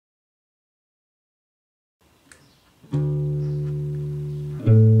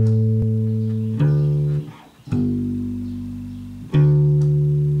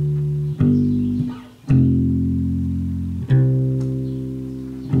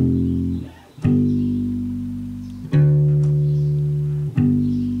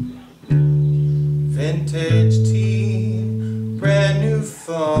Vintage tea, brand new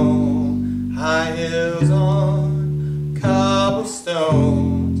phone, high heels on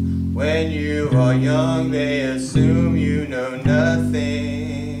cobblestones. When you are young, they assume you know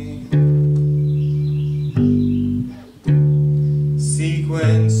nothing.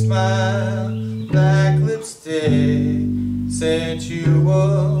 Sequin smile, black lipstick,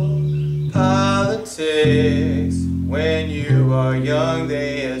 sensual politics. When you are young,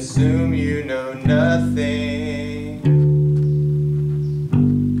 they assume you know nothing.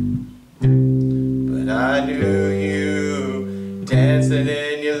 But I knew you dancing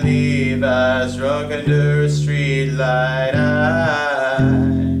in your Levi's, drunk under a street light.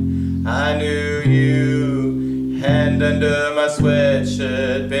 I knew you, hand under my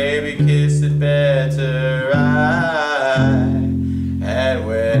sweatshirt, baby, kiss it better. And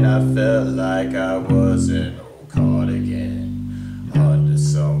when I felt like I was an old cardigan under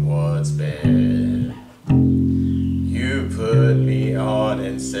someone's bed, you put me on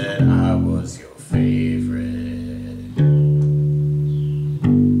and said I was your favorite.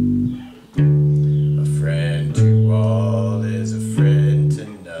 A friend to all is a friend to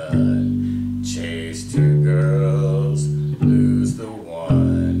none. Chase two girls, lose the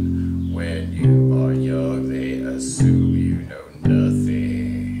one. When you are young, they assume you know nothing.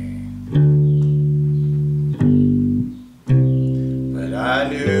 But I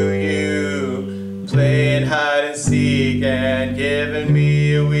knew you playing hide and seek and giving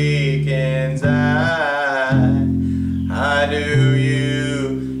me your weekends. I knew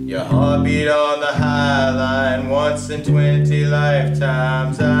you, your heartbeat on the high line once in 20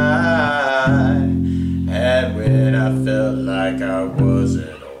 lifetimes. And when I felt like I was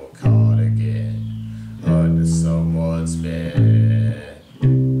an old cardigan under someone's bed,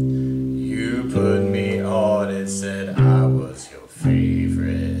 you put me on and said I was your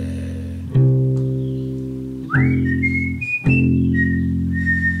favorite.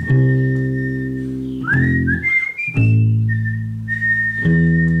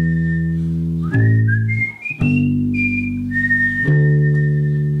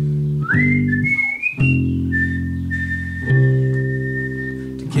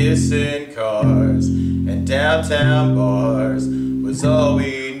 Kissing cars and downtown bars was all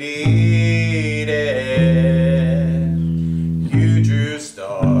we needed. You drew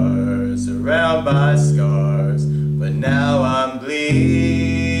stars around my scars, but now I'm bleeding.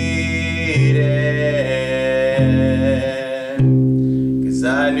 'Cause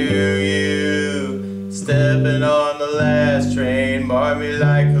I knew you stepping on the last train marked me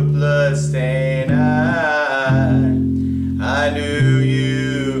like a bloodstain. I knew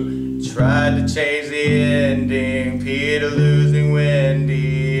you tried to change the ending, Peter losing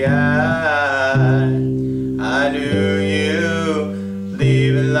Wendy. I knew you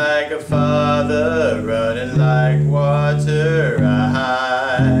leaving like a father, running like water.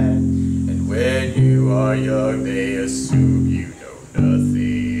 And when you are young, they assume you know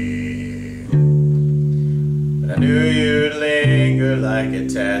nothing. But I knew you'd linger like a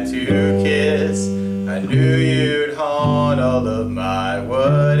tattoo kiss. I knew you'd haunt all of my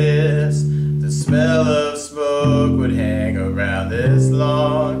what ifs. The smell of smoke would hang around this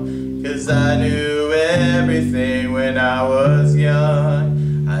lawn. 'Cause I knew everything when I was young.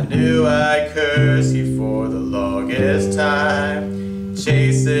 I knew I'd curse you for the longest time,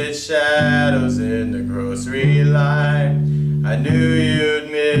 chasing shadows in the grocery line. I knew you'd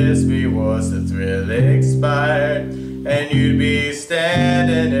miss me once the thrill expired, and you'd be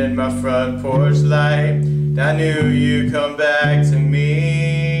standing in my front porch light. I knew you'd come back to me.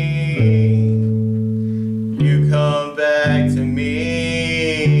 You come back to me.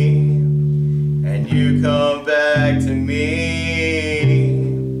 And you come back to me.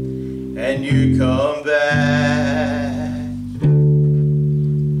 And you come back.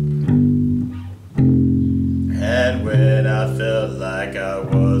 And when I felt like I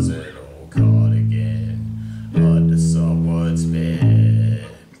wasn't